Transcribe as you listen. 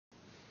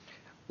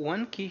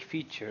one key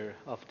feature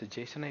of the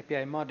JSON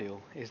API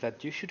module is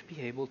that you should be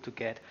able to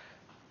get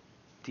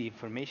the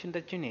information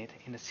that you need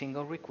in a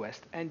single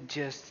request and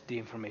just the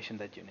information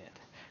that you need.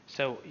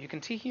 So you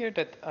can see here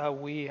that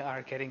we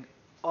are getting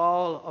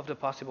all of the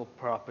possible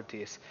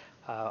properties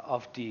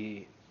of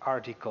the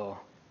article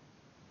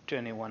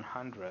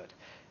 2100,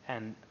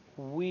 and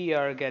we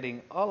are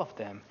getting all of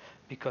them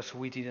because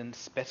we didn't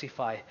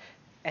specify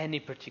any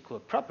particular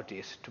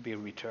properties to be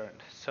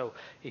returned. So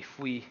if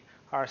we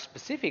are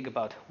specific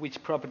about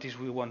which properties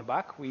we want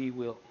back, we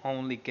will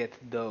only get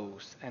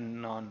those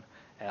and none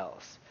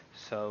else.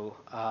 So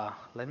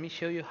let me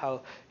show you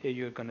how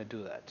you're going to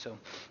do that. So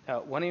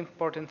one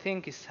important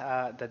thing is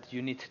that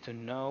you need to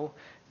know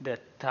the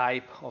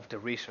type of the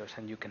resource,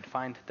 and you can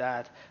find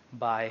that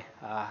by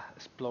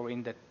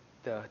exploring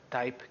the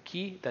type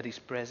key that is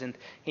present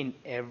in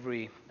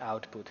every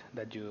output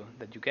that you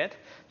get.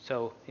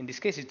 So in this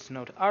case, it's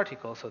not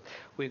article. So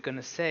we're going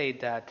to say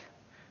that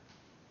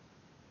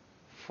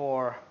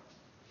for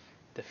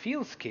the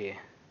fields key,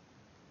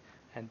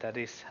 and that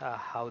is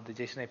how the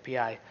JSON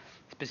API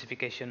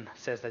specification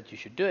says that you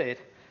should do it.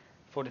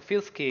 For the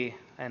fields key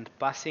and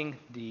passing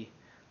the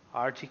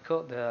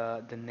article,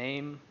 the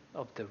name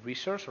of the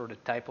resource or the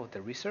type of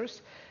the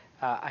resource,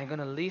 I'm going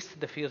to list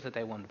the fields that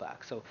I want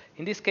back. So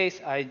in this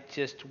case, I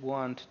just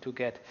want to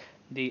get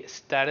the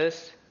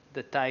status,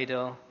 the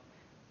title,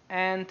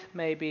 and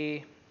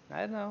maybe,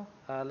 I don't know,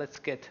 let's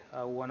get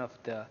one of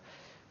the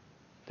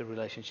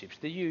relationships,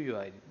 the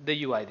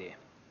UID.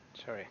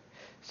 Sorry.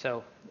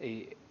 So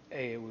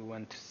we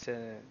want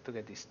to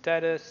get the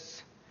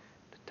status,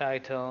 the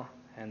title,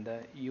 and the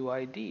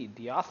UID,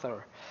 the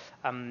author.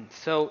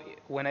 So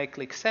when I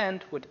click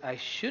send, what I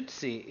should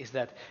see is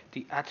that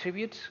the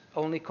attributes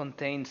only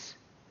contains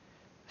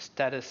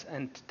status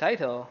and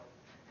title,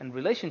 and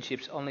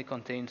relationships only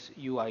contains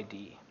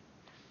UID.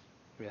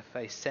 If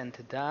I send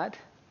that,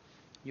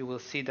 you will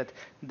see that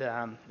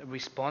the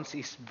response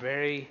is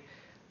very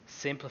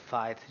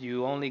simplified.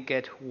 You only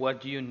get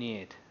what you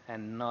need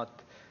and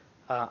not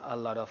a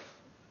lot of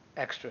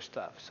extra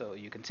stuff. So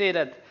you can see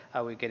that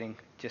we're getting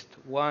just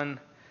one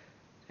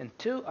and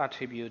two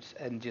attributes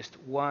and just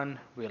one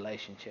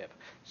relationship.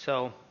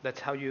 So that's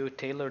how you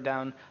tailor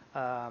down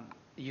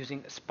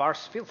using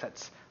sparse field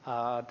sets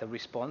the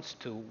response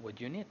to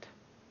what you need.